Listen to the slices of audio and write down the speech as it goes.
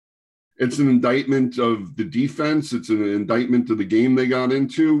It's an indictment of the defense. It's an indictment of the game they got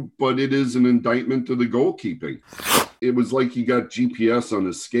into, but it is an indictment of the goalkeeping. It was like he got GPS on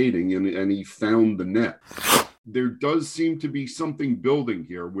his skating and he found the net. There does seem to be something building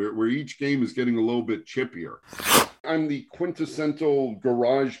here where each game is getting a little bit chippier. I'm the quintessential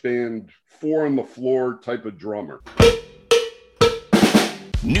garage band, four on the floor type of drummer.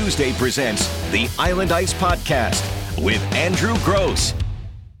 Newsday presents the Island Ice Podcast with Andrew Gross.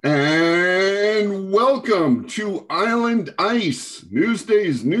 And welcome to Island Ice,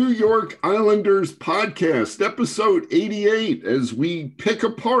 Newsday's New York Islanders podcast, episode 88, as we pick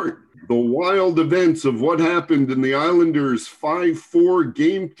apart the wild events of what happened in the Islanders' 5-4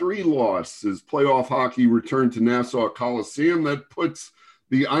 Game 3 loss as playoff hockey returned to Nassau Coliseum. That puts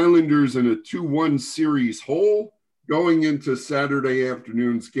the Islanders in a 2-1 series hole going into Saturday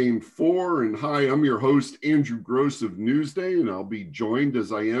afternoon's Game 4. And hi, I'm your host, Andrew Gross of Newsday, and I'll be joined,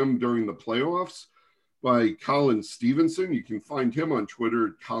 as I am during the playoffs, by Colin Stevenson. You can find him on Twitter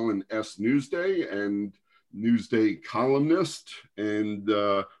at Colin S. Newsday, and Newsday columnist and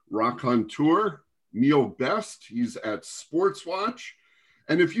raconteur Neil Best. He's at Sports Watch.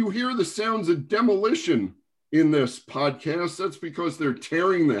 And if you hear the sounds of demolition in this podcast, that's because they're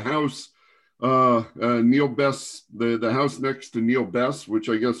tearing the house. Neil Best, the house next to Neil Best, which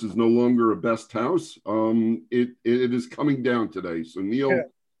I guess is no longer a Best house. It is coming down today. So Neil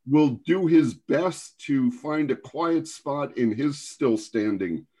will do his best to find a quiet spot in his still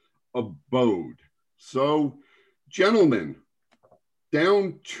standing abode. So, gentlemen,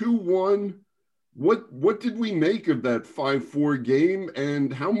 down 2-1. What did we make of that 5-4 game,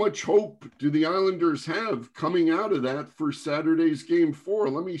 and how much hope do the Islanders have coming out of that for Saturday's Game 4?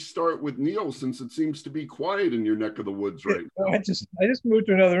 Let me start with Neil, since it seems to be quiet in your neck of the woods right now. I just moved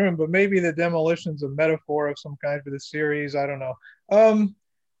to another room, but maybe the demolition's a metaphor of some kind for the series. I don't know.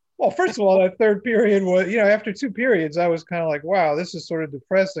 Well, first of all, that third period was, after two periods, I was kind of like, wow, this is sort of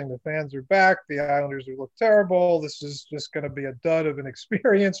depressing. The fans are back. The Islanders look terrible. This is just going to be a dud of an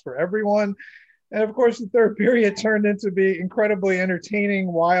experience for everyone. And of course, the third period turned into be incredibly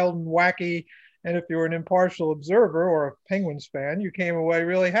entertaining, wild, and wacky. And if you were an impartial observer or a Penguins fan, you came away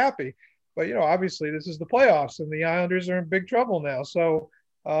really happy. But, obviously, this is the playoffs, and the Islanders are in big trouble now. So,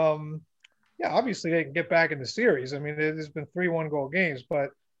 obviously, they can get back in the series. I mean, there's been 3-1 goal games,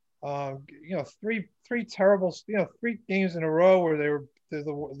 but, three terrible, 3 games in a row where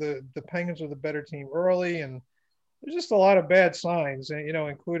the Penguins were the better team early, and there's just a lot of bad signs,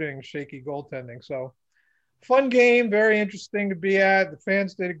 including shaky goaltending. So fun game, very interesting to be at. The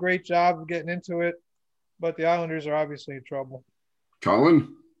fans did a great job of getting into it, but the Islanders are obviously in trouble.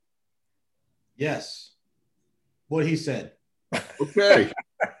 Colin? Yes. What he said. Okay.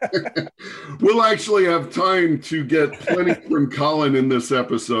 We'll actually have time to get plenty from Colin in this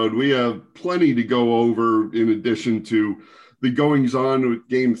episode. We have plenty to go over in addition to the goings on with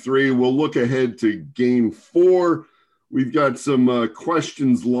Game 3. We'll look ahead to Game 4. We've got some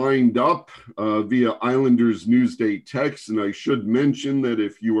questions lined up via Islanders Newsday text. And I should mention that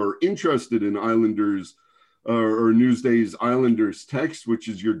if you are interested in Islanders or Newsday's Islanders text, which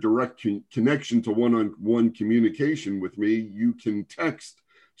is your direct connection to one-on-one communication with me, you can text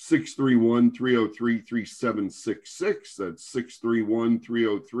 631-303-3766. That's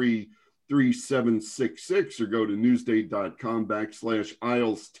 631-303-3766, or go to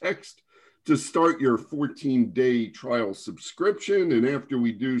newsday.com/Isles text to start your 14-day trial subscription. And after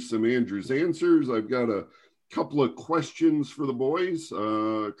we do some Andrew's Answers, I've got a couple of questions for the boys,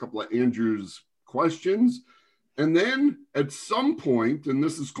 a couple of Andrew's questions. And then at some point, and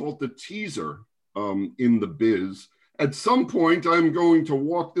this is called the teaser in the biz, at some point I'm going to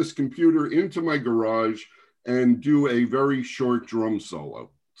walk this computer into my garage and do a very short drum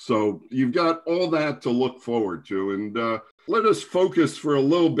solo. So you've got all that to look forward to. And let us focus for a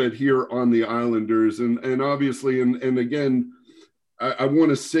little bit here on the Islanders. And obviously, and again, I want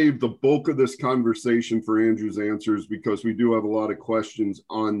to save the bulk of this conversation for Andrew's Answers, because we do have a lot of questions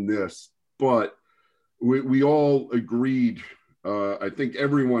on this. But we all agreed, I think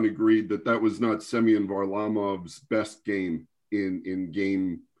everyone agreed, that was not Semyon Varlamov's best game in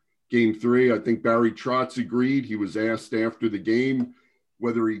Game 3. I think Barry Trotz agreed. He was asked after the game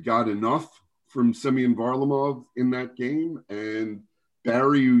whether he got enough from Semyon Varlamov in that game. And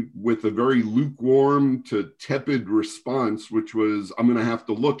Barry, with a very lukewarm to tepid response, which was, I'm going to have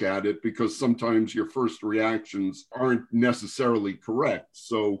to look at it, because sometimes your first reactions aren't necessarily correct.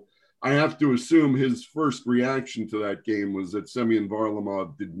 So I have to assume his first reaction to that game was that Semyon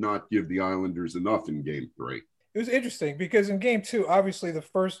Varlamov did not give the Islanders enough in Game 3. It was interesting because in game two, obviously the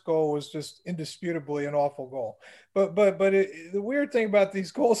first goal was just indisputably an awful goal. But the weird thing about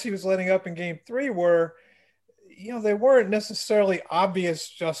these goals he was letting up in game three were, they weren't necessarily obvious,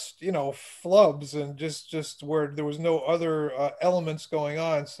 just, flubs and just where there was no other elements going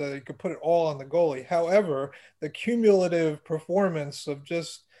on, so you could put it all on the goalie. However, the cumulative performance of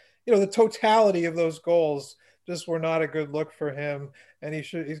just, the totality of those goals just were not a good look for him, and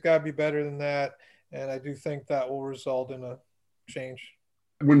he's got to be better than that. And I do think that will result in a change.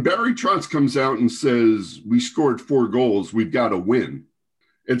 When Barry Trotz comes out and says, we scored 4 goals, we've got to win,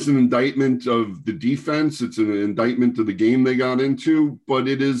 it's an indictment of the defense. It's an indictment of the game they got into, but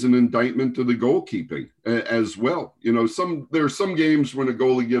it is an indictment of the goalkeeping as well. There are some games when a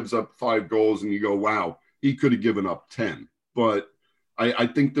goalie gives up 5 goals and you go, wow, he could have given up 10. But I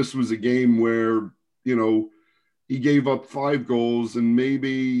think this was a game where, he gave up 5 goals and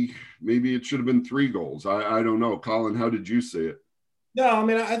maybe it should have been 3 goals. I don't know. Colin, how did you see it? No, I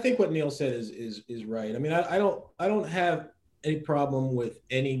mean, I think what Neil said is right. I mean, I don't have any problem with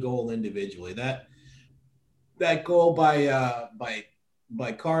any goal individually. That goal by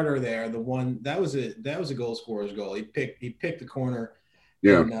Carter there, the one that was a goal scorer's goal. He picked the corner.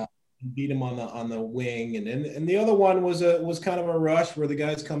 Yeah. And, beat him on the wing, and the other one was kind of a rush where the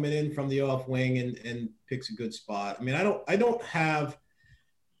guy's coming in from the off wing and picks a good spot. I mean, I don't have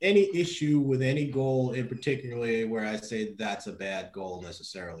any issue with any goal in particularly where I say that's a bad goal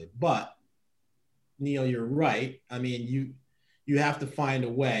necessarily. But Neil, you're right. I mean, you have to find a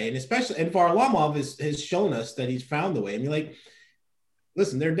way, and Varlamov has shown us that he's found the way. I mean, like,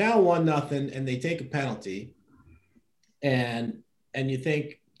 listen, they're down 1-0 and they take a penalty, and you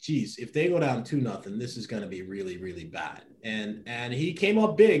think, geez, if they go down 2-0, this is going to be really, really bad. And he came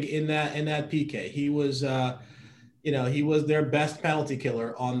up big in that PK. He was, he was their best penalty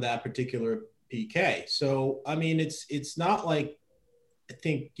killer on that particular PK. So, I mean, it's not like I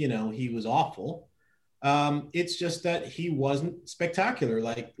think, he was awful. It's just that he wasn't spectacular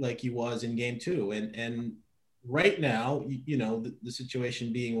like he was in game 2. And right now, the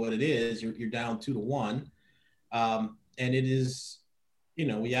situation being what it is, you're down 2-1. And it is,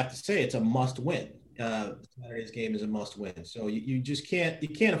 we have to say it's a must win. Saturday's game is a must win. So you just can't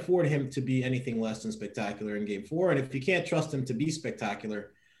afford him to be anything less than spectacular in game 4. And if you can't trust him to be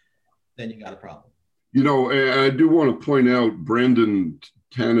spectacular, then you got a problem. I do want to point out Brandon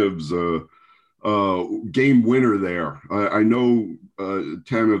Tanev's game winner there. I know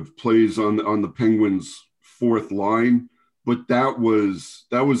Tanev plays on the Penguins' 4th line, but that was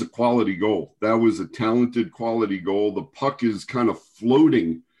a quality goal. That was a talented quality goal. The puck is kind of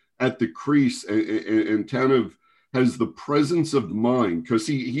floating at the crease, and Tanev has the presence of mind because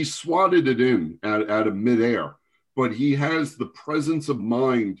he swatted it in at a midair, but he has the presence of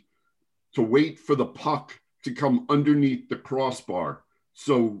mind to wait for the puck to come underneath the crossbar,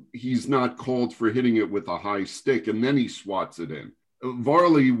 so he's not called for hitting it with a high stick, and then he swats it in.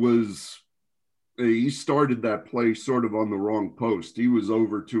 Varley he started that play sort of on the wrong post. He was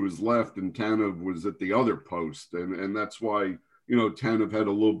over to his left and Tanev was at the other post. And that's why, Tanev had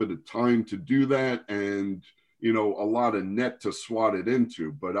a little bit of time to do that and, a lot of net to swat it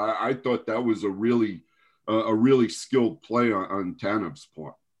into. But I thought that was a really skilled play on Tanev's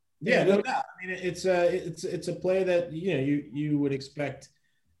part. Yeah, no doubt. I mean, it's a play that, you would expect,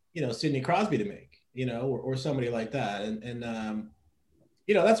 Sidney Crosby to make, or somebody like that. And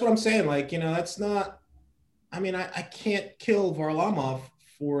that's what I'm saying. Like, that's not, I mean, I can't kill Varlamov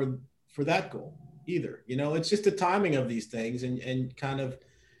for that goal either. It's just the timing of these things and kind of,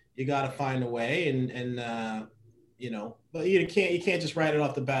 you got to find a way and but you can't just write it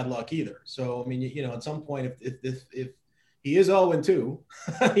off the bad luck either. So, I mean, at some point, if he is 0-2,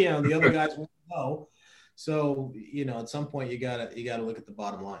 the other guys won't know. So, at some point you gotta look at the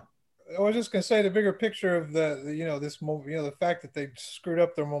bottom line. I was just going to say the bigger picture of the fact that they screwed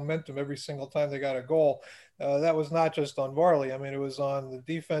up their momentum every single time they got a goal. That was not just on Varley. I mean, it was on the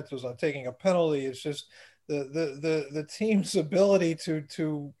defense. It was on taking a penalty. It's just the team's ability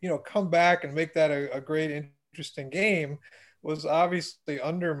to come back and make that a great, interesting game was obviously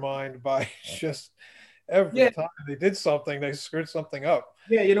undermined by just every time they did something, they screwed something up.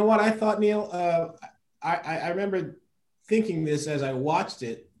 Yeah, you know what I thought, Neil? I remember thinking this as I watched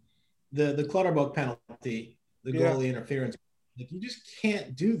it. The Clutterbuck penalty, the goalie interference, like, you just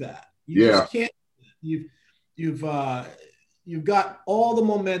can't do that. You just can't. You've got all the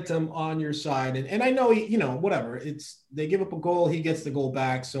momentum on your side, and I know whatever. They give up a goal, he gets the goal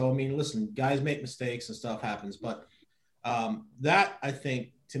back. So I mean, listen, guys make mistakes and stuff happens, but that, I think,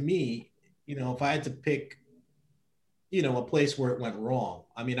 to me, if I had to pick a place where it went wrong.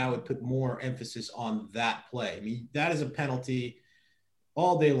 I mean, I would put more emphasis on that play. I mean, that is a penalty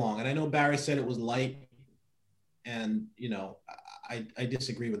all day long. And I know Barry said it was light, and I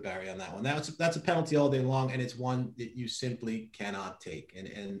disagree with Barry on that one. That's a penalty all day long, and it's one that you simply cannot take.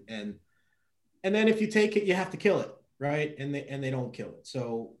 And then if you take it, you have to kill it, right? And they don't kill it.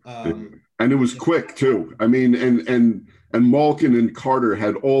 So and it was quick too. I mean, and Malkin and Carter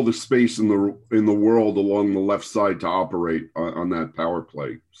had all the space in the world along the left side to operate on that power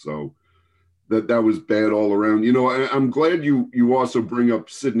play. So that was bad all around. I'm glad you also bring up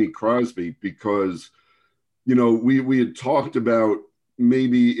Sidney Crosby, because we had talked about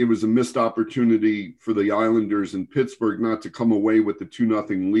maybe it was a missed opportunity for the Islanders in Pittsburgh not to come away with the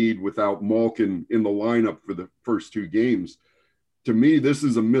 2-0 lead without Malkin in the lineup for the first two games. To me, this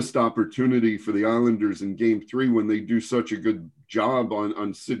is a missed opportunity for the Islanders in Game 3 when they do such a good job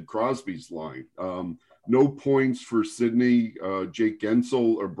on Sid Crosby's line. No points for Sidney, Jake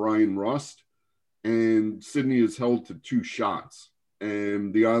Gensel, or Brian Rust, and Sidney is held to 2 shots,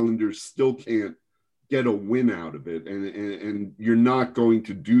 and the Islanders still can't get a win out of it. And you're not going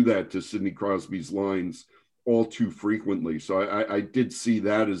to do that to Sidney Crosby's lines all too frequently. So I did see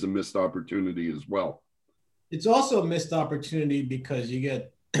that as a missed opportunity as well. It's also a missed opportunity because you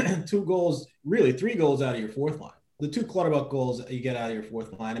get 2 goals, really 3 goals out of your fourth line. The 2 Clutterbuck goals you get out of your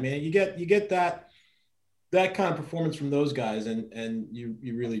fourth line. I mean, you get that kind of performance from those guys, and you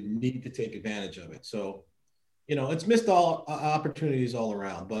really need to take advantage of it. So, it's missed all opportunities all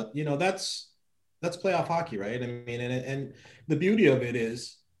around, but that's playoff hockey, right? I mean, and the beauty of it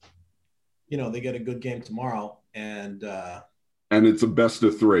is, they get a good game tomorrow, and it's a best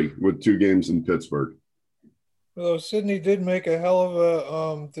of 3 with 2 games in Pittsburgh. Although Sidney did make a hell of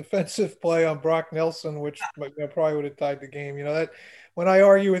a defensive play on Brock Nelson, which probably would have tied the game. That when I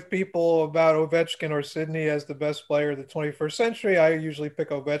argue with people about Ovechkin or Sidney as the best player of the 21st century, I usually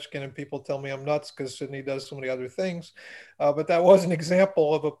pick Ovechkin, and people tell me I'm nuts because Sidney does so many other things. But that was an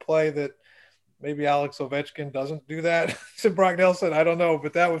example of a play that maybe Alex Ovechkin doesn't do that to Brock Nelson. I don't know,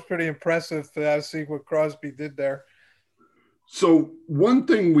 but that was pretty impressive to see what Crosby did there. So one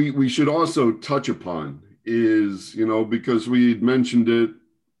thing we should also touch upon is, because we had mentioned it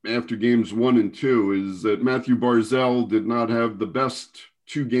after games 1 and 2, is that Matthew Barzal did not have the best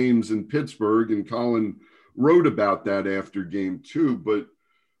 2 games in Pittsburgh, and Colin wrote about that after game 2. But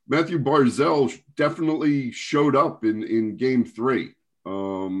Matthew Barzal definitely showed up in game 3.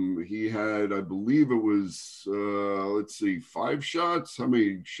 He had, I believe it was, 5 shots. How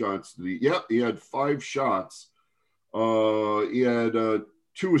many shots did he? Yep, he had 5 shots. He had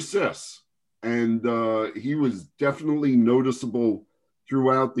 2 assists, and he was definitely noticeable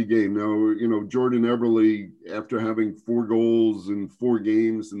throughout the game. Now, Jordan Eberle, after having 4 goals in 4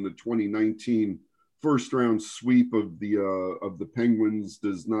 games in the 2019 first round sweep of the Penguins,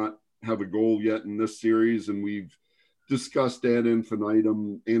 does not have a goal yet in this series, and we've discussed ad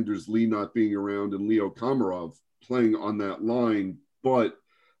infinitum Anders Lee not being around and Leo Komarov playing on that line. But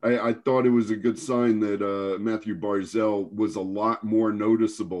I thought it was a good sign that Matthew Barzal was a lot more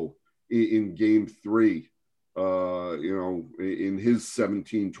noticeable in game 3, in his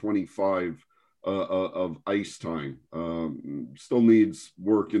 17-25 of ice time. Still needs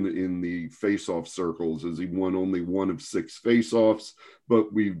work in the face-off circles, as he won only 1 of 6 face-offs, but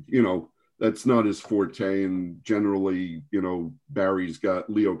that's not his forte, and generally, Barry's got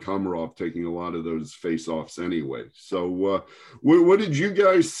Leo Komarov taking a lot of those face-offs anyway. So what did you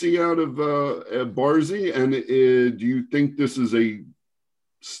guys see out of Barzy, and do you think this is a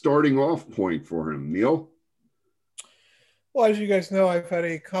starting off point for him, Neil? Well, as you guys know, I've had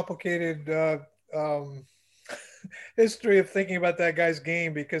a complicated history of thinking about that guy's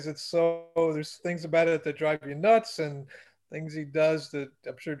game, because there's things about it that drive you nuts, and things he does that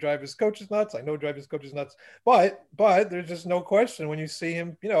I'm sure drive his coaches nuts. I know drive his coaches nuts, but there's just no question when you see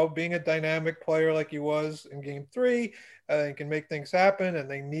him, being a dynamic player like he was in game 3, he can make things happen,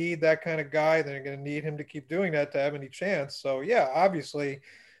 and they need that kind of guy. They're going to need him to keep doing that to have any chance. So yeah, obviously,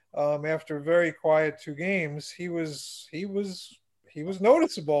 after a very quiet 2 games, he was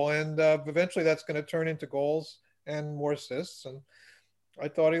noticeable, and eventually that's going to turn into goals and more assists. And I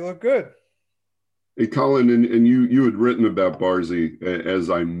thought he looked good. Hey, Colin, and you had written about Barzy, as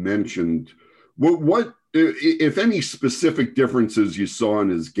I mentioned. What if any specific differences you saw in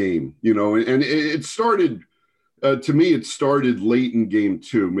his game? And it started, to me, it started late in game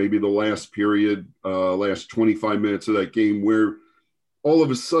 2, maybe the last period, last 25 minutes of that game, where all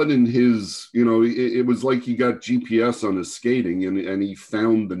of a sudden it was like he got GPS on his skating, and he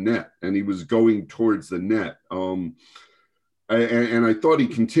found the net, and he was going towards the net. And I thought he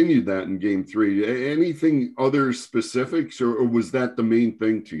continued that in game 3. Anything other specifics, or was that the main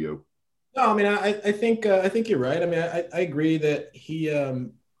thing to you? No, I mean, I think you're right. I mean, I agree that he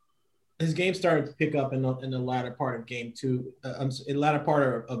his game started to pick up in the latter part of game 2, in the latter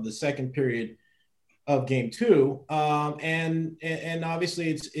part of the second period of game 2, and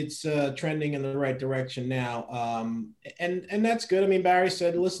obviously it's trending in the right direction now, and that's good. I mean, Barry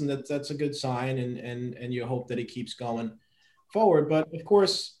said, listen, that's a good sign, and you hope that he keeps going forward. But of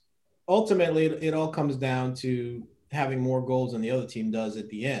course, ultimately, it all comes down to having more goals than the other team does at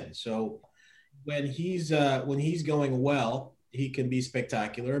the end. So when he's going well, he can be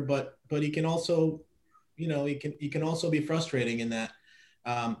spectacular, but he can also, he can also be frustrating in that,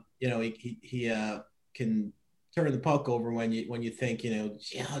 he can turn the puck over when you think,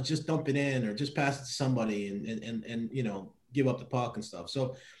 just dump it in or just pass it to somebody and give up the puck and stuff.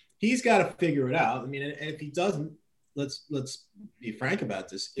 So he's got to figure it out. I mean, and if he doesn't, let's be frank about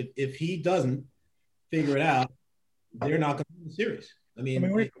this. If he doesn't figure it out, they're not going to win the series. I mean,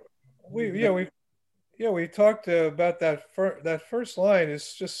 we talked about that. That first line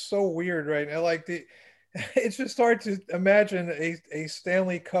is just so weird right now. Like it's just hard to imagine a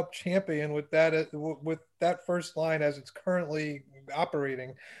Stanley Cup champion with that first line as it's currently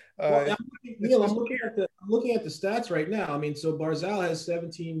operating. I'm looking at the stats right now. I mean, so Barzal has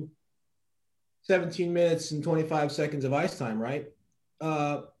 17 minutes and 25 seconds of ice time, right?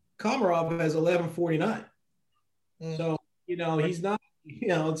 Komarov has 11:49. So he's not.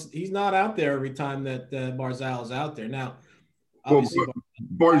 He's not out there every time that Barzal is out there. Now, obviously,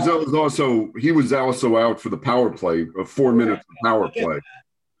 Barzal was also out for the power play of 4 minutes of power play.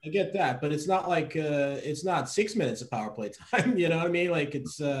 I get that, but it's not like it's not 6 minutes of power play time. You know what I mean? Like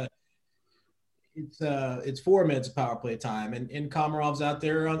it's 4 minutes of power play time, and Komarov's out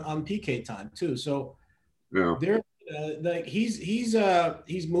there on PK time too. So they're like he's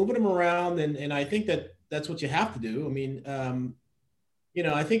moving him around, and I think that's what you have to do. I mean,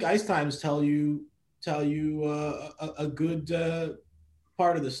 I think ice times tell you a good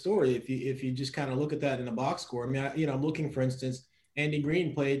part of the story if you just kind of look at that in a box score. I mean, I'm looking, for instance, Andy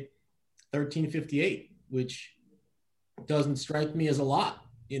Green played 13:58, which doesn't strike me as a lot,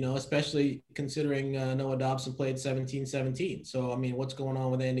 especially considering Noah Dobson played 17:17. So, I mean, what's going on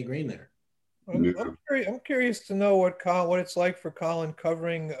with Andy Green there? I'm curious to know what it's like for Colin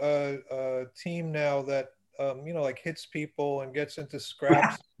covering a team now that like hits people and gets into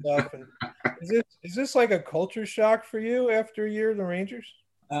scraps and stuff. And is this like a culture shock for you after a year of the Rangers?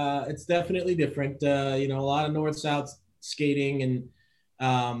 It's definitely different. A lot of north-south skating and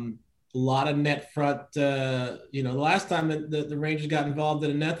a lot of net front. The last time the Rangers got involved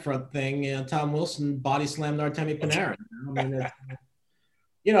in a net front thing, Tom Wilson body slammed Artemi Panarin.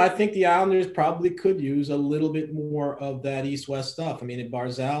 I think the Islanders probably could use a little bit more of that east-west stuff. I mean,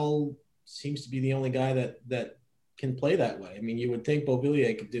 Barzal seems to be the only guy that can play that way. I mean, you would think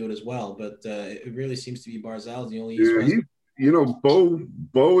Beauvillier could do it as well, but it really seems to be Barzal the only east-west.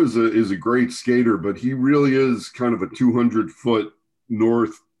 Bo is a great skater, but he really is kind of a 200-foot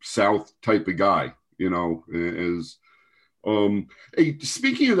north-south type of guy,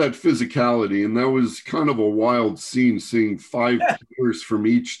 speaking of that physicality, and that was kind of a wild scene, seeing 5 players from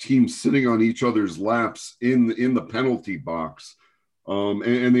each team sitting on each other's laps in the penalty box.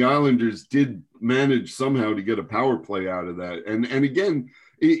 And the Islanders did manage somehow to get a power play out of that. And again,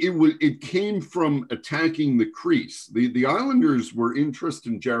 it came from attacking the crease. The Islanders were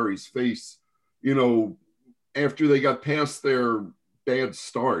interested in Jarry's face, after they got past their bad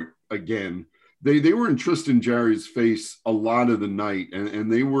start again. They were interested in Jarry's face a lot of the night,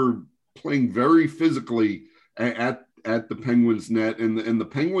 and they were playing very physically at the Penguins net, and the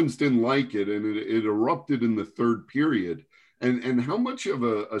Penguins didn't like it, and it erupted in the third period. And how much of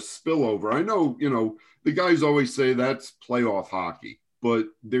a spillover? I know, the guys always say that's playoff hockey, but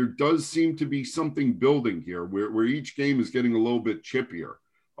there does seem to be something building here where each game is getting a little bit chippier.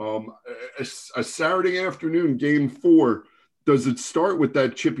 A Saturday afternoon, game 4, does it start with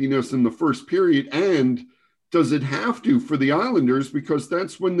that chippiness in the first period? And does it have to for the Islanders? Because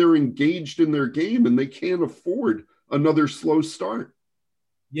that's when they're engaged in their game and they can't afford another slow start.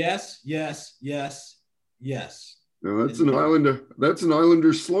 Yes. Now that's an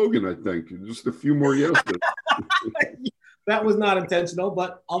Islander slogan, I think. Just a few more yeses. That was not intentional,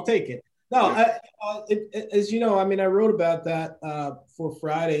 but I'll take it. No, as you know, I mean, I wrote about that for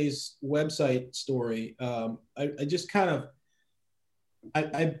Friday's website story. I just kind of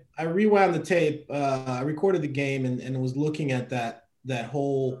I rewound the tape. I recorded the game and was looking at that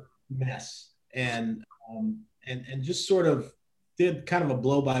whole mess and just sort of did kind of a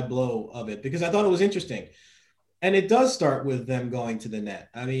blow by blow of it because I thought it was interesting. And it does start with them going to the net.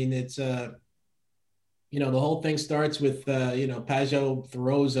 I mean, it's the whole thing starts with Pajot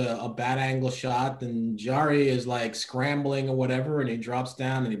throws a bad angle shot, and Jari is like scrambling or whatever, and he drops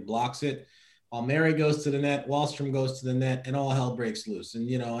down and he blocks it. Palmieri goes to the net, Wahlstrom goes to the net, and all hell breaks loose. And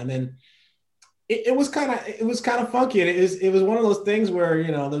and then it was kind of funky. And it was one of those things where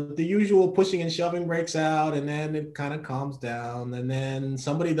the usual pushing and shoving breaks out, and then it kind of calms down, and then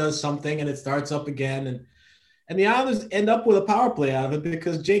somebody does something and it starts up again, and the Islanders end up with a power play out of it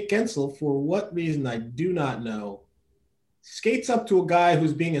because Jake Gensel, for what reason I do not know, skates up to a guy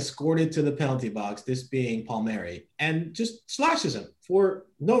who's being escorted to the penalty box, this being Palmieri, and just slashes him for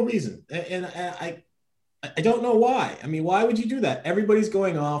no reason. And I don't know why. I mean, why would you do that? Everybody's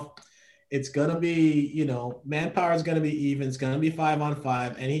going off. It's going to be, manpower is going to be even. It's going to be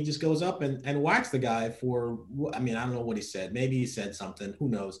 5-on-5. And he just goes up and whacks the guy for, I mean, I don't know what he said. Maybe he said something. Who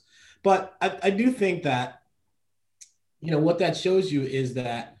knows? But I do think that, what that shows you is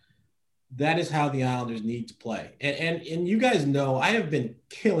that is how the Islanders need to play. And you guys know I have been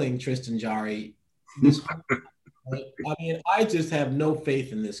killing Tristan Jarry this whole time. I mean, I just have no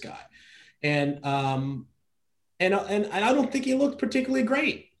faith in this guy. And I don't think he looked particularly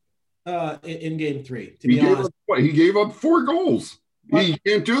great in game 3, to be honest. He gave up 4 goals. He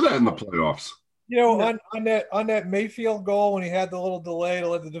can't do that in the playoffs. On that Mayfield goal, when he had the little delay to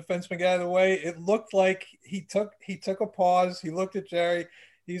let the defenseman get out of the way, it looked like he took a pause. He looked at Jerry.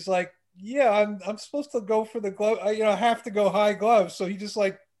 He's like, "Yeah, I'm supposed to go for the glove. I have to go high glove." So he just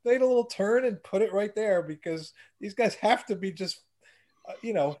like made a little turn and put it right there because these guys have to be just,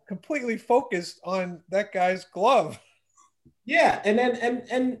 completely focused on that guy's glove. Yeah,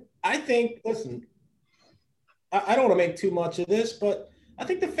 and I think, listen, I don't want to make too much of this, but I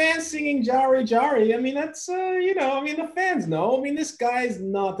think the fans singing Jari Jari, I mean, that's, the fans know. I mean, this guy's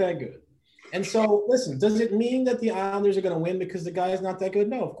not that good. And so, listen, does it mean that the Islanders are going to win because the guy's not that good?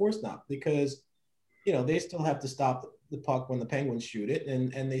 No, of course not. Because, they still have to stop the puck when the Penguins shoot it.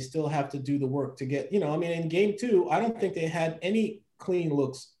 And they still have to do the work to get, in game 2, I don't think they had any clean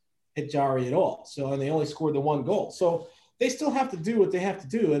looks at Jari at all. So, and they only scored the 1 goal. So they still have to do what they have to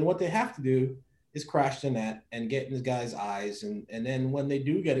do. And what they have to do is crash the net and get in the guy's eyes. And then when they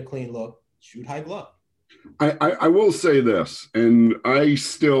do get a clean look, shoot high glove. I will say this, and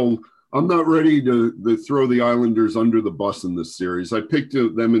I'm not ready to throw the Islanders under the bus in this series. I picked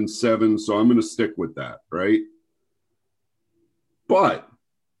them in 7, so I'm going to stick with that, right? But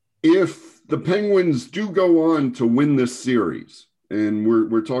if the Penguins do go on to win this series, and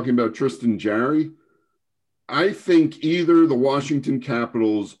we're talking about Tristan Jarry, I think either the Washington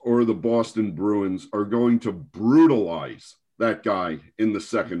Capitals or the Boston Bruins are going to brutalize that guy in the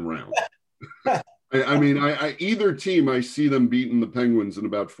second round. I mean, either team, I see them beating the Penguins in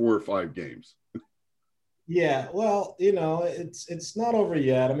about 4 or 5 games. Yeah, well, it's not over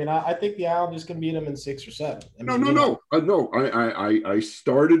yet. I mean, I think the Islanders can beat them in 6 or 7. No. I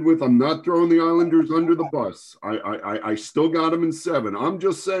started with, I'm not throwing the Islanders under the bus. I still got them in 7. I'm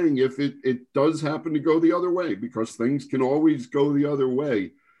just saying if it does happen to go the other way, because things can always go the other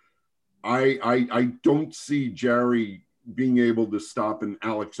way, I don't see Jarry being able to stop an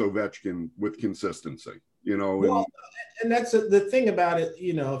Alex Ovechkin with consistency, Well, and that's the thing about it,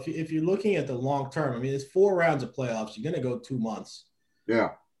 if you're looking at the long term, I mean, it's 4 rounds of playoffs. You're going to go 2 months.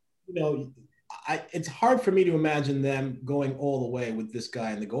 Yeah. It's hard for me to imagine them going all the way with this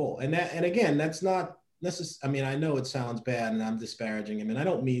guy in the goal. And again, that's not necessarily, I mean, I know it sounds bad and I'm disparaging him, and I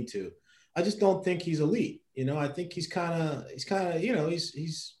don't mean to. I just don't think he's elite. I think he's kind of,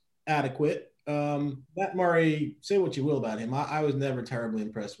 he's adequate. Matt Murray, say what you will about him, I was never terribly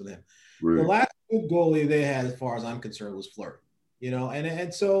impressed with him. Right. The last good goalie they had, as far as I'm concerned, was Fleury.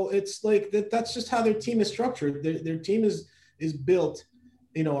 And so it's like that's just how their team is structured. Their team is built,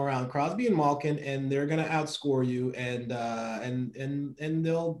 around Crosby and Malkin, and they're going to outscore you, and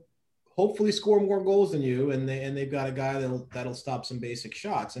they'll hopefully score more goals than you, and they've got a guy that'll stop some basic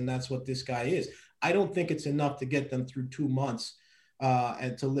shots, and that's what this guy is. I don't think it's enough to get them through 2 months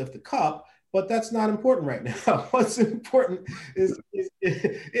and to lift the cup. But that's not important right now. What's important is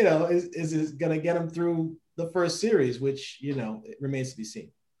going to get them through the first series, which, it remains to be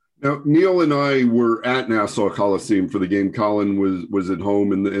seen. Now, Neil and I were at Nassau Coliseum for the game. Colin was at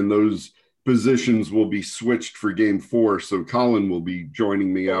home, and those positions will be switched for game 4. So Colin will be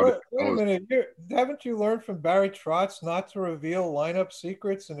joining me out. Wait a minute. Haven't you learned from Barry Trotz not to reveal lineup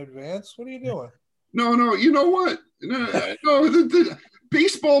secrets in advance? What are you doing? No, you know what? No,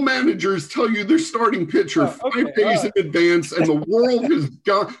 baseball managers tell you their starting pitcher 5 days in advance, and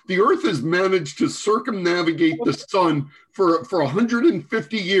the earth has managed to circumnavigate the sun for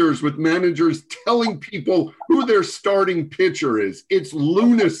 150 years with managers telling people who their starting pitcher is. It's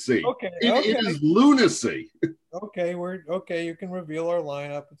lunacy. It is lunacy. Okay, you can reveal our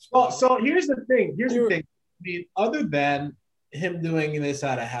lineup. Well, so here's the thing. I mean, other than him doing this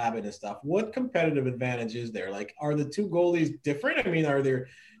out of habit and stuff, what competitive advantage is there? Like, are the two goalies different? I mean, are there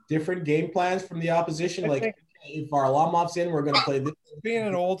different game plans from the opposition? Like, if Varlamov's in, we're going to play this. Being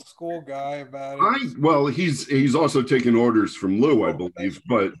an old school guy about it. Well, he's also taking orders from Lou, I believe,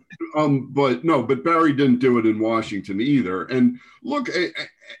 but Barry didn't do it in Washington either. And look,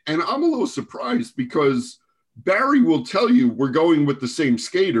 and I'm a little surprised because Barry will tell you we're going with the same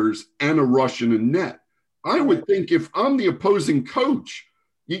skaters and a Russian in net. I would think if I'm the opposing coach,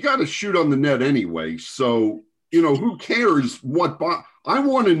 you got to shoot on the net anyway. So, who cares I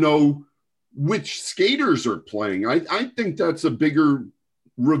want to know which skaters are playing. I think that's a bigger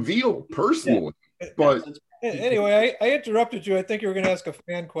reveal personally. But anyway, I interrupted you. I think you were going to ask a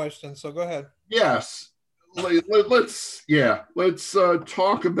fan question. So go ahead. Yes. Let's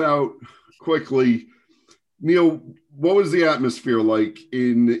talk about quickly. Neil, what was the atmosphere like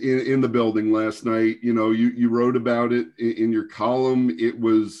in the building last night? You wrote about it in your column. It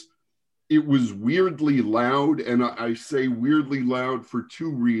was weirdly loud, and I say weirdly loud for two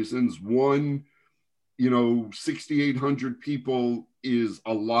reasons. One, 6,800 people is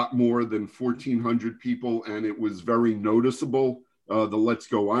a lot more than 1,400 people, and it was very noticeable. The Let's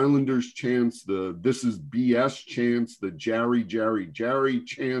Go Islanders chants, the This Is BS chants, the Jarry, Jarry, Jarry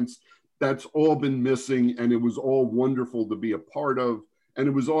chants. That's all been missing, and it was all wonderful to be a part of. And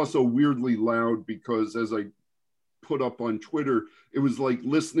it was also weirdly loud because, as I put up on Twitter, it was like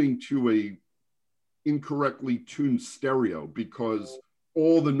listening to a incorrectly tuned stereo because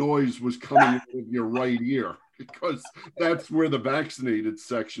all the noise was coming out of your right ear, because that's where the vaccinated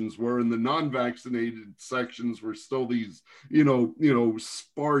sections were, and the non-vaccinated sections were still these,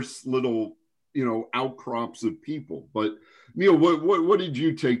 sparse little, outcrops of people. But Neil, what did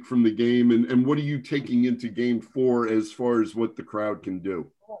you take from the game, and what are you taking into Game 4 as far as what the crowd can do?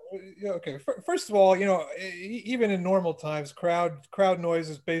 Okay. First of all, even in normal times, crowd noise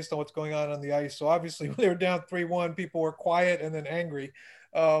is based on what's going on the ice. So obviously, when they were down 3-1, people were quiet and then angry.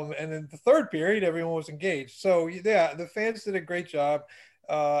 And then the third period, everyone was engaged. So yeah, the fans did a great job.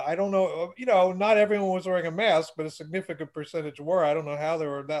 I don't know, not everyone was wearing a mask, but a significant percentage were. I don't know how they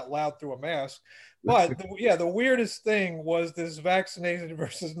were that loud through a mask. But the weirdest thing was this vaccinated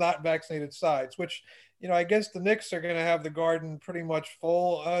versus not vaccinated sides, which, I guess the Knicks are going to have the Garden pretty much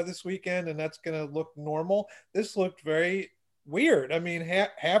full this weekend, and that's going to look normal. This looked very weird. I mean,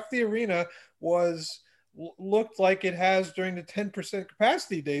 half the arena looked like it has during the 10%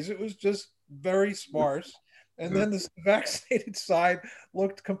 capacity days. It was just very sparse. And then the vaccinated side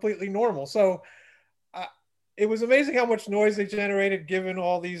looked completely normal. So it was amazing how much noise they generated given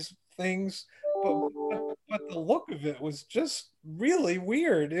all these things. But the look of it was just really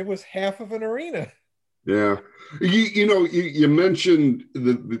weird. It was half of an arena. Yeah. You mentioned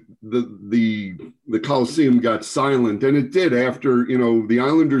the Coliseum got silent, and it did after, the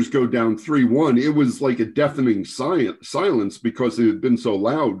Islanders go down 3-1. It was like a deafening silence because it had been so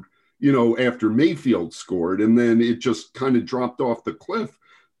loud, after Mayfield scored, and then it just kind of dropped off the cliff.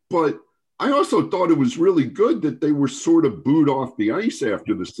 But I also thought it was really good that they were sort of booed off the ice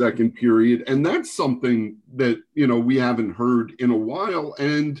after the second period. And that's something that, we haven't heard in a while.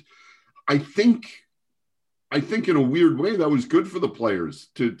 And I think in a weird way, that was good for the players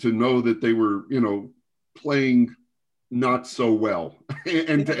to know that they were, playing not so well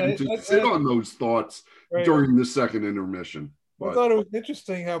and to sit on those thoughts during the second intermission. I thought it was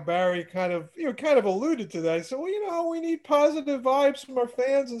interesting how Barry kind of alluded to that. He said, well, we need positive vibes from our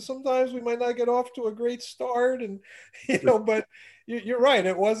fans, and sometimes we might not get off to a great start. And, but you're right.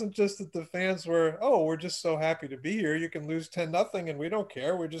 It wasn't just that the fans were, we're just so happy to be here. You can lose 10-0 and we don't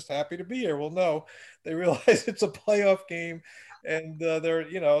care. We're just happy to be here. Well, no, they realize it's a playoff game, and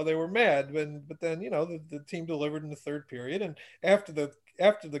they were mad. But then, the team delivered in the third period. And after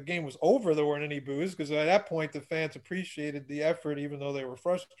the game was over, there weren't any boos, because at that point the fans appreciated the effort, even though they were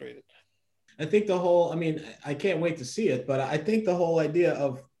frustrated. I think I can't wait to see it, but I think the whole idea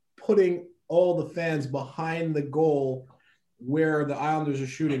of putting all the fans behind the goal where the Islanders are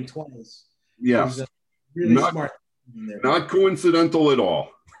shooting twice. Yes. Really smart. Not coincidental at all.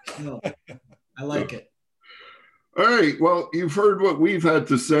 No, I like it. All right. Well, you've heard what we've had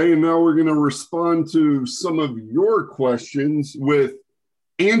to say, and now we're going to respond to some of your questions with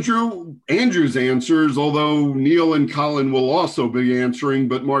Andrew's answers, although Neil and Colin will also be answering,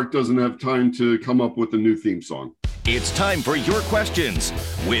 but Mark doesn't have time to come up with a new theme song. It's time for your questions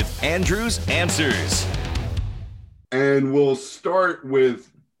with Andrew's Answers. And we'll start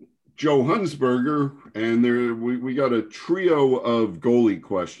with Joe Hunsberger, and we got a trio of goalie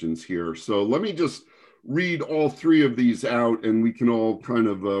questions here. So let me just read all three of these out, and we can all kind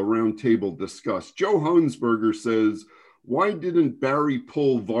of round table discuss. Joe Hunsberger says, why didn't Barry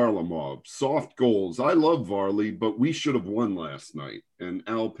pull Varlamov? Soft goals. I love Varley, but we should have won last night. And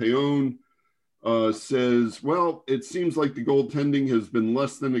Al Peon says, well, it seems like the goaltending has been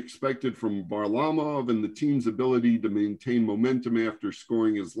less than expected from Varlamov, and the team's ability to maintain momentum after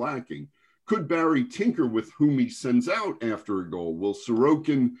scoring is lacking. Could Barry tinker with whom he sends out after a goal? Will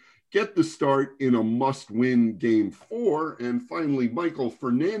Sorokin get the start in a must-win Game 4? And finally, Michael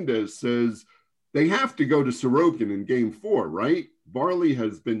Fernandez says, they have to go to Sorokin in Game 4, right? Varley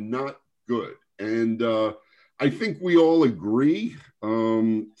has been not good. And I think we all agree,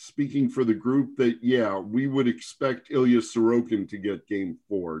 speaking for the group, that, yeah, we would expect Ilya Sorokin to get Game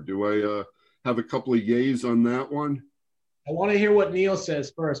 4. Do I have a couple of yays on that one? I want to hear what Neil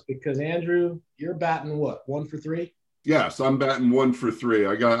says first, because, Andrew, you're batting what, 1 for 3? Yes, I'm batting 1 for 3.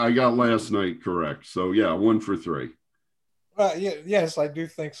 I got last night correct. So, yeah, 1 for 3. Yes, I do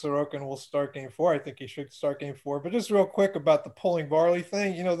think Sorokin will start Game 4. I think he should start Game 4. But just real quick about the pulling Varley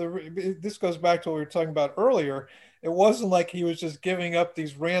thing, this goes back to what we were talking about earlier. It wasn't like he was just giving up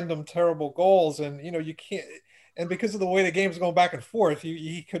these random terrible goals, and you can't. And because of the way the game's going back and forth,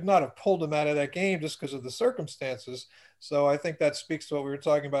 he could not have pulled him out of that game just because of the circumstances. So I think that speaks to what we were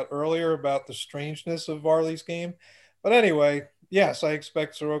talking about earlier about the strangeness of Varley's game. But anyway, yes, I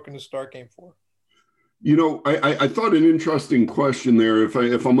expect Sorokin to start Game 4. I thought an interesting question there,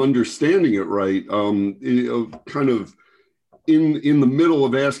 if I'm understanding it right, kind of in the middle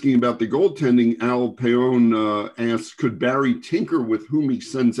of asking about the goaltending, Al Peon asks, could Barry tinker with whom he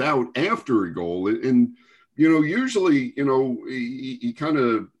sends out after a goal? And, usually, he kind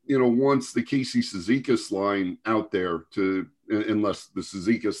of, wants the Casey Cizikas line out there unless the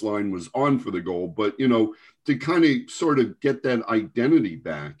Cizikas line was on for the goal, but, to kind of sort of get that identity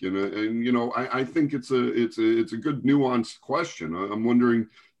back. I think it's a good nuanced question. I'm wondering,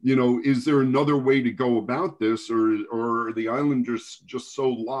 is there another way to go about this, or are the Islanders just so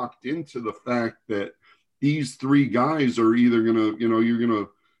locked into the fact that these three guys are either going to, you're going to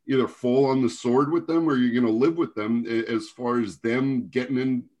either fall on the sword with them or you're going to live with them as far as them getting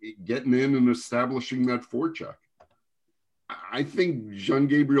in and establishing that forecheck? I think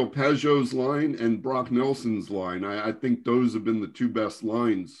Jean-Gabriel Pageau's line and Brock Nelson's line, I think those have been the two best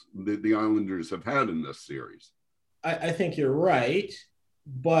lines that the Islanders have had in this series. I think you're right.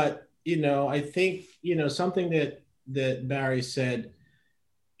 But, I think, something that Barry said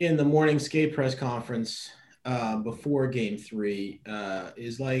in the morning skate press conference before Game 3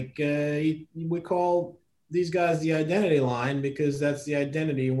 is like we call these guys the identity line because that's the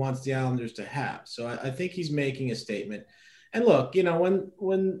identity he wants the Islanders to have. So I think he's making a statement. And look,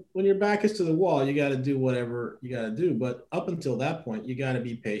 when your back is to the wall, you got to do whatever you got to do. But up until that point, you got to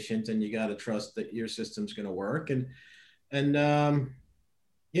be patient and you got to trust that your system's going to work.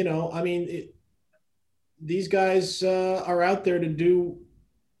 These guys are out there to do,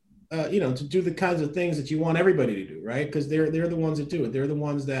 to do the kinds of things that you want everybody to do, right? Because they're the ones that do it. They're the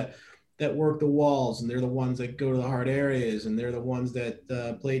ones that work the walls, and they're the ones that go to the hard areas, and they're the ones that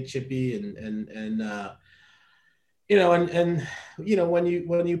play chippy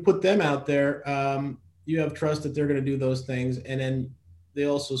when you put them out there, you have trust that they're going to do those things. And then they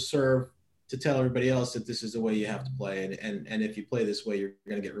also serve to tell everybody else that this is the way you have to play. And if you play this way, you're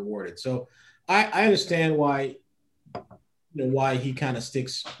going to get rewarded. So I understand why he kind of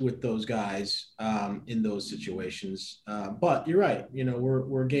sticks with those guys in those situations. But you're right.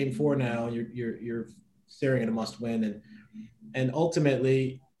 We're Game 4 now. You're staring at a must win. And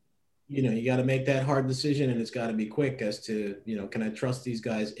ultimately, you got to make that hard decision, and it's got to be quick as to, can I trust these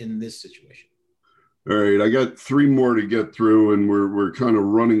guys in this situation? All right, I got 3 more to get through, and we're kind of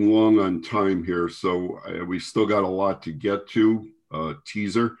running long on time here, so we still got a lot to get to.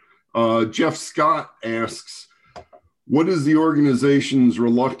 Teaser. Jeff Scott asks, what is the organization's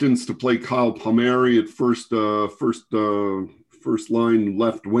reluctance to play Kyle Palmieri at first line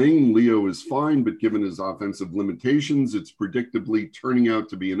left wing? Leo is fine, but given his offensive limitations, it's predictably turning out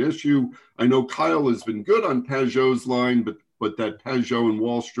to be an issue. I know Kyle has been good on Pageau's line, but that Pageau and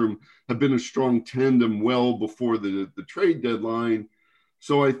Wahlstrom have been a strong tandem well before the trade deadline.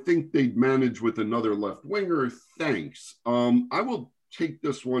 So I think they'd manage with another left winger. Thanks. I will take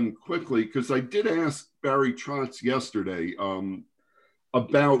this one quickly because I did ask Barry Trotz yesterday.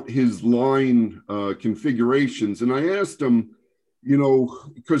 about his line configurations. And I asked him,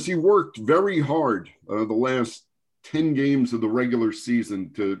 because he worked very hard the last 10 games of the regular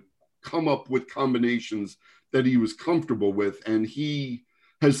season to come up with combinations that he was comfortable with. And he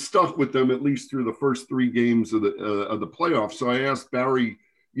has stuck with them at least through the first 3 games of the playoffs. So I asked Barry,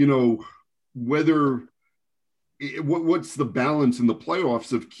 what's the balance in the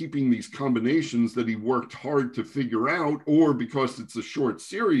playoffs of keeping these combinations that he worked hard to figure out, or because it's a short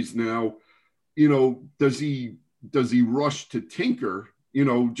series now, does he rush to tinker,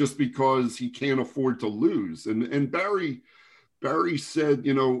 just because he can't afford to lose? And Barry said,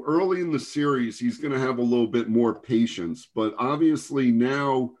 early in the series, he's going to have a little bit more patience, but obviously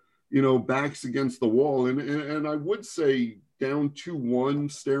now, backs against the wall. And I would say down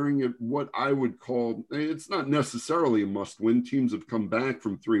 2-1, staring at what I would call, it's not necessarily a must win. Teams have come back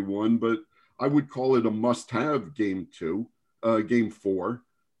from 3-1, but I would call it a must have game 4.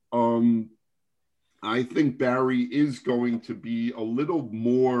 I think Barry is going to be a little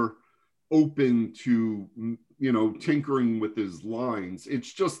more open to, tinkering with his lines.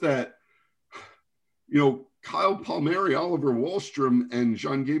 It's just that, Kyle Palmieri, Oliver Wahlstrom, and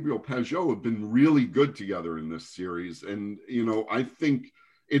Jean-Gabriel Pageau have been really good together in this series. And, I think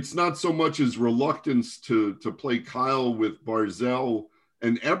it's not so much as reluctance to play Kyle with Barzal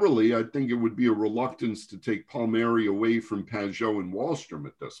and Eberle. I think it would be a reluctance to take Palmieri away from Pageau and Wahlstrom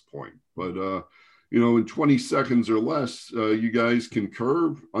at this point. But, in 20 seconds or less, you guys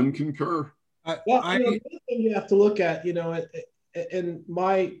concur, unconcur? One thing you have to look at, and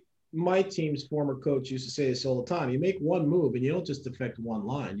my team's former coach used to say this all the time: you make one move and you don't just affect one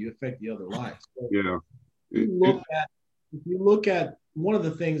line, you affect the other lines. So yeah. If you look at one of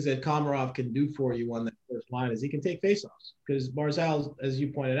the things that Komarov can do for you on that first line is he can take faceoffs, because Barzal, as you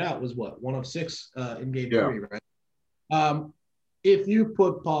pointed out, was 1 of 6 in game 3, right? If you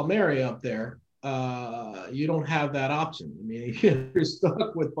put Palmieri up there, you don't have that option. I mean, you're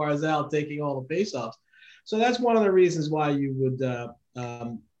stuck with Barzal taking all the faceoffs. So that's one of the reasons why you would,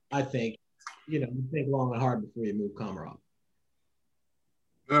 I think, think long and hard before you move Komarov.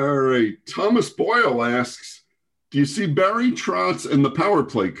 All right. Thomas Boyle asks, do you see Barry Trotz and the power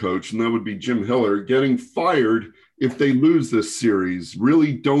play coach, and that would be Jim Hiller, getting fired if they lose this series?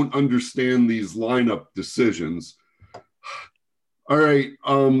 Really don't understand these lineup decisions. All right.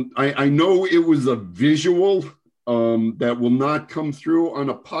 I know it was a visual that will not come through on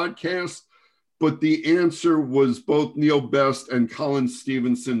a podcast, but the answer was both Neil Best and Colin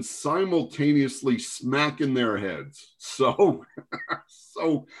Stevenson simultaneously smacking their heads. So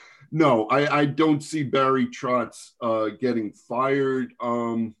no, I don't see Barry Trotz getting fired.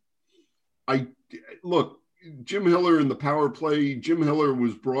 Look, Jim Hiller in the power play. Jim Hiller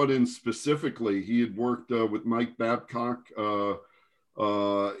was brought in specifically. He had worked with Mike Babcock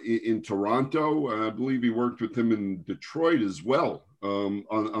in Toronto. I believe he worked with him in Detroit as well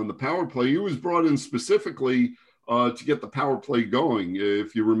on the power play. He was brought in specifically to get the power play going.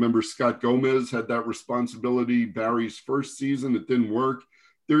 If you remember, Scott Gomez had that responsibility Barry's first season. It didn't work.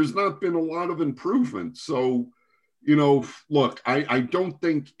 There's not been a lot of improvement. So, look, I don't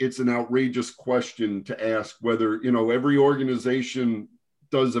think it's an outrageous question to ask whether, every organization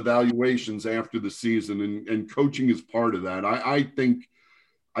does evaluations after the season, and coaching is part of that. I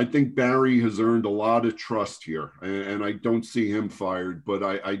think Barry has earned a lot of trust here, and I don't see him fired, but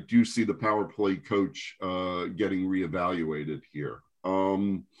I do see the power play coach getting reevaluated here.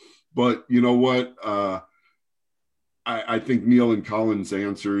 But you know what? I think Neil and Colin's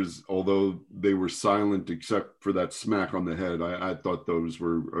answers, although they were silent except for that smack on the head, I thought those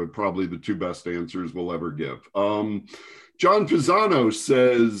were probably the 2 best answers we'll ever give. John Pisano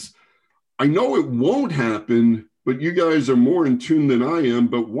says, I know it won't happen, but you guys are more in tune than I am,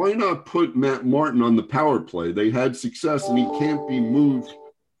 but why not put Matt Martin on the power play? They had success and he can't be moved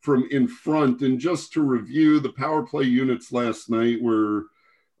from in front. And just to review, the power play units last night were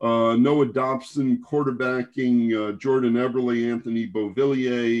Noah Dobson quarterbacking Jordan Eberle, Anthony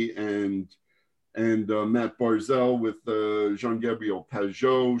Beauvillier, and Matt Barzal with Jean-Gabriel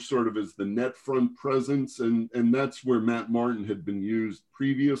Pageau sort of as the net front presence. And that's where Matt Martin had been used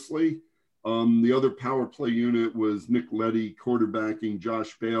previously. The other power play unit was Nick Leddy quarterbacking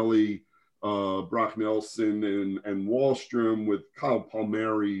Josh Bailey, Brock Nelson, and Wahlstrom, with Kyle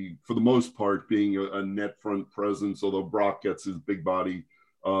Palmieri, for the most part, being a net front presence, although Brock gets his big body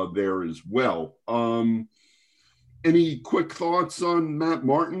there as well. Any quick thoughts on Matt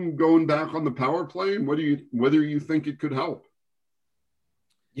Martin going back on the power play, and whether you think it could help?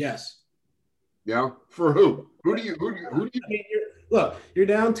 Yes. Yeah. For who? Who do you? Look, you're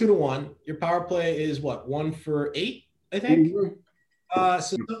down 2-1. Your power play is what, 1 for 8, I think. Mm-hmm. So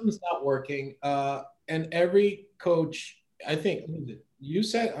something's not working. And every coach, I think you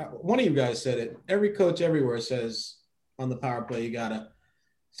said, one of you guys said it. Every coach everywhere says on the power play, you got to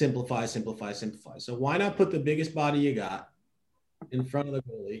simplify. So why not put the biggest body you got in front of the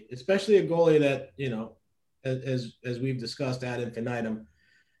goalie, especially a goalie that, as we've discussed ad infinitum,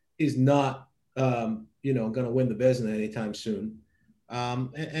 is not, going to win the business anytime soon,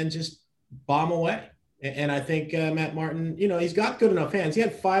 and just bomb away. And I think Matt Martin, he's got good enough hands. He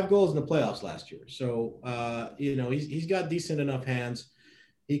had 5 goals in the playoffs last year. So, he's got decent enough hands.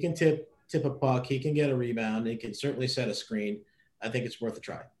 He can tip a puck. He can get a rebound. He can certainly set a screen. I think it's worth a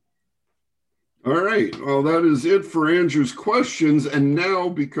try. All right. Well, that is it for Andrew's questions. And now,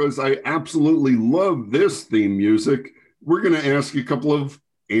 because I absolutely love this theme music, we're going to ask a couple of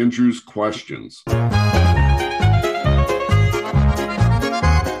Andrew's questions.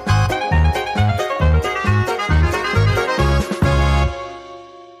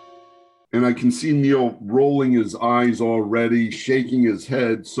 And I can see Neil rolling his eyes already, shaking his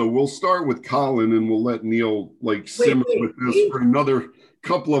head. So we'll start with Colin and we'll let Neil simmer with this for another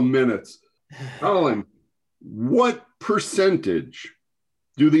couple of minutes. Colin, what percentage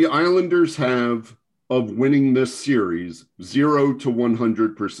do the Islanders have of winning this series, 0 to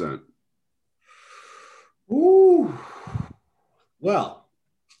 100%? Ooh. Well,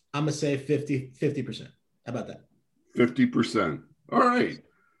 I'm going to say 50%. How about that? 50%. All right.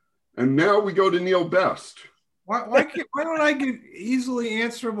 And now we go to Neil Best. Why don't I get easily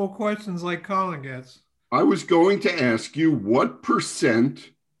answerable questions like Colin gets? I was going to ask you, what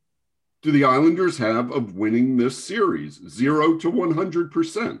percent do the Islanders have of winning this series? 0 to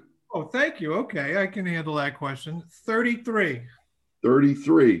 100%. Oh, thank you. Okay, I can handle that question. 33.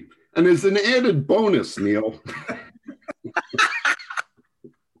 33. And as an added bonus, Neil,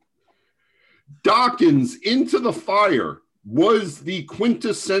 Dawkins Into the Fire was the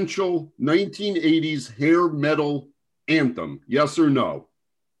quintessential 1980s hair metal anthem. Yes or no?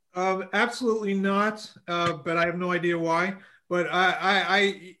 Absolutely not. But I have no idea why. But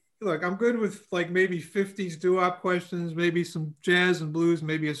I look, I'm good with maybe 50s doo-wop questions, maybe some jazz and blues,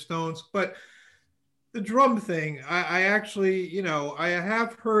 maybe a Stones. But the drum thing, I actually, I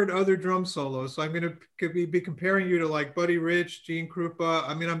have heard other drum solos. So I'm going to be comparing you to Buddy Rich, Gene Krupa.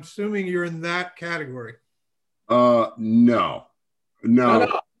 I mean, I'm assuming you're in that category. No.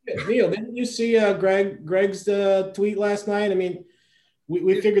 Neil, didn't you see Greg's tweet last night? I mean,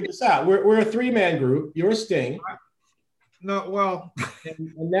 we figured this out. We're a 3-man group. You're Sting. No, well,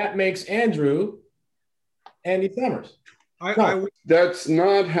 and that makes Andrew Andy Summers. That's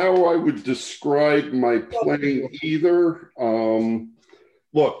not how I would describe my playing either.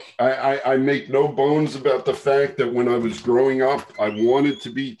 Look, I make no bones about the fact that when I was growing up, I wanted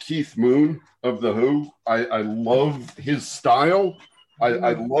to be Keith Moon of The Who. I love his style.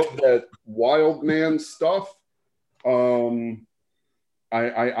 I love that wild man stuff. I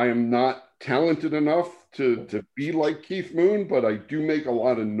am not talented enough to be like Keith Moon, but I do make a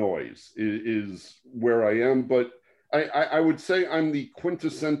lot of noise is where I am. But I would say I'm the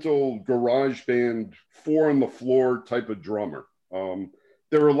quintessential garage band 4 on the floor type of drummer.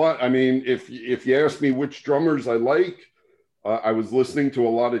 There are a lot. I mean, if you ask me which drummers I like, I was listening to a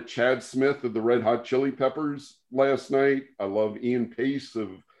lot of Chad Smith of the Red Hot Chili Peppers last night. I love Ian Pace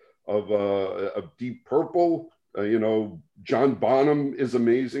of Deep Purple. John Bonham is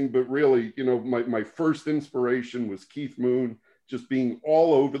amazing, but really, my first inspiration was Keith Moon, just being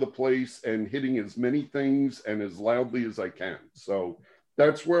all over the place and hitting as many things and as loudly as I can. So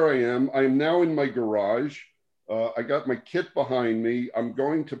that's where I am. I am now in my garage. I got my kit behind me. I'm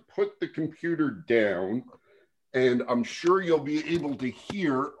going to put the computer down, and I'm sure you'll be able to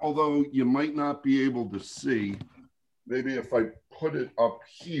hear, although you might not be able to see. Maybe if I put it up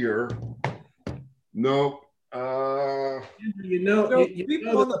here. No. People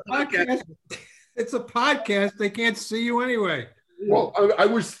on the podcast, it's a podcast. They can't see you anyway. Well, I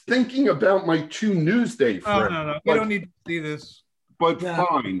was thinking about my 2 Newsday friends. No. You don't need to see this. But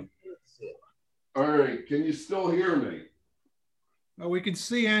fine. All right. Can you still hear me? Oh, we can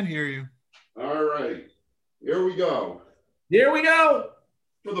see and hear you. All right. Here we go. Here we go.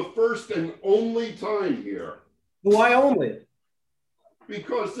 For the first and only time here. Why only?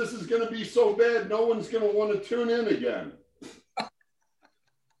 Because this is going to be so bad, no one's going to want to tune in again.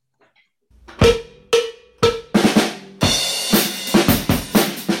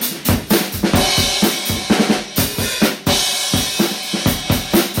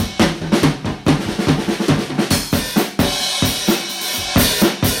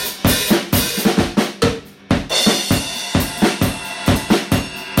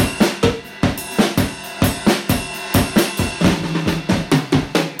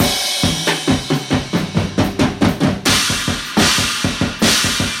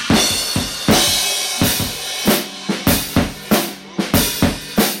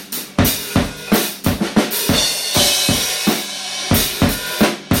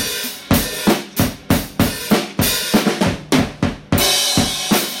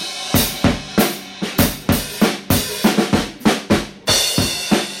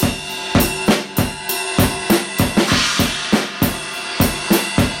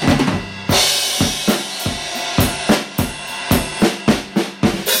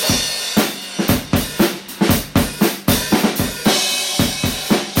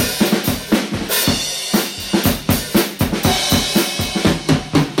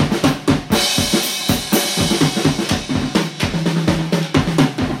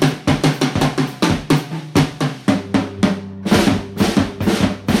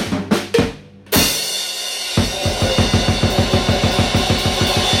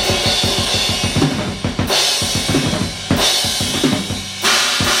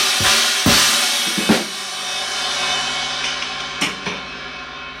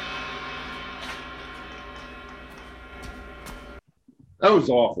 That was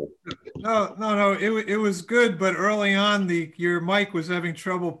awful. No. It was good, but early on, your mic was having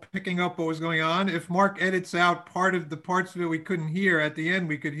trouble picking up what was going on. If Mark edits out part of the parts of it we couldn't hear, at the end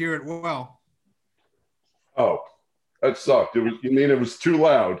we could hear it well. Oh, that sucked. You mean it was too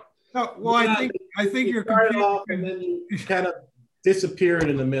loud? No, well, Yeah, I think your started computer off and then you kind of disappeared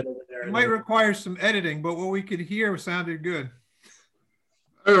in the middle there. it might require some editing, but what we could hear sounded good.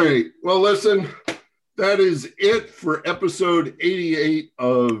 All right. Well, listen, that is it for episode 88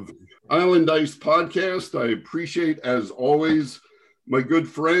 of Island Ice Podcast. I appreciate, as always, my good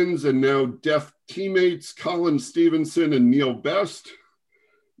friends and now deaf teammates, Colin Stevenson and Neil Best.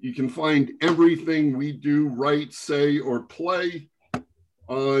 You can find everything we do, write, say, or play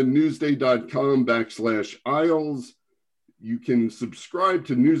on newsday.com/Isles. You can subscribe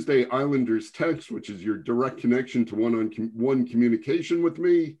to Newsday Islanders Text, which is your direct connection to one-on-one communication with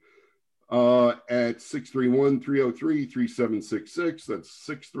me at 631-303-3766. That's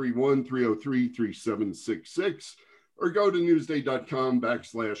 631-303-3766. Or go to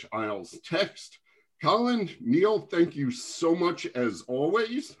newsday.com/Isles Text. Colin, Neil, thank you so much as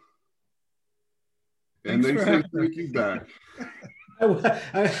always. And thanks for having you back. I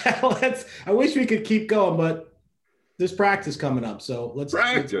wish we could keep going, but there's practice coming up. So let's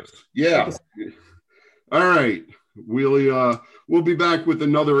practice. Yeah. All right. We'll be back with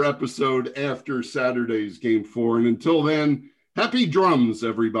another episode after Saturday's Game 4. And until then, happy drums,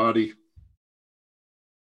 everybody.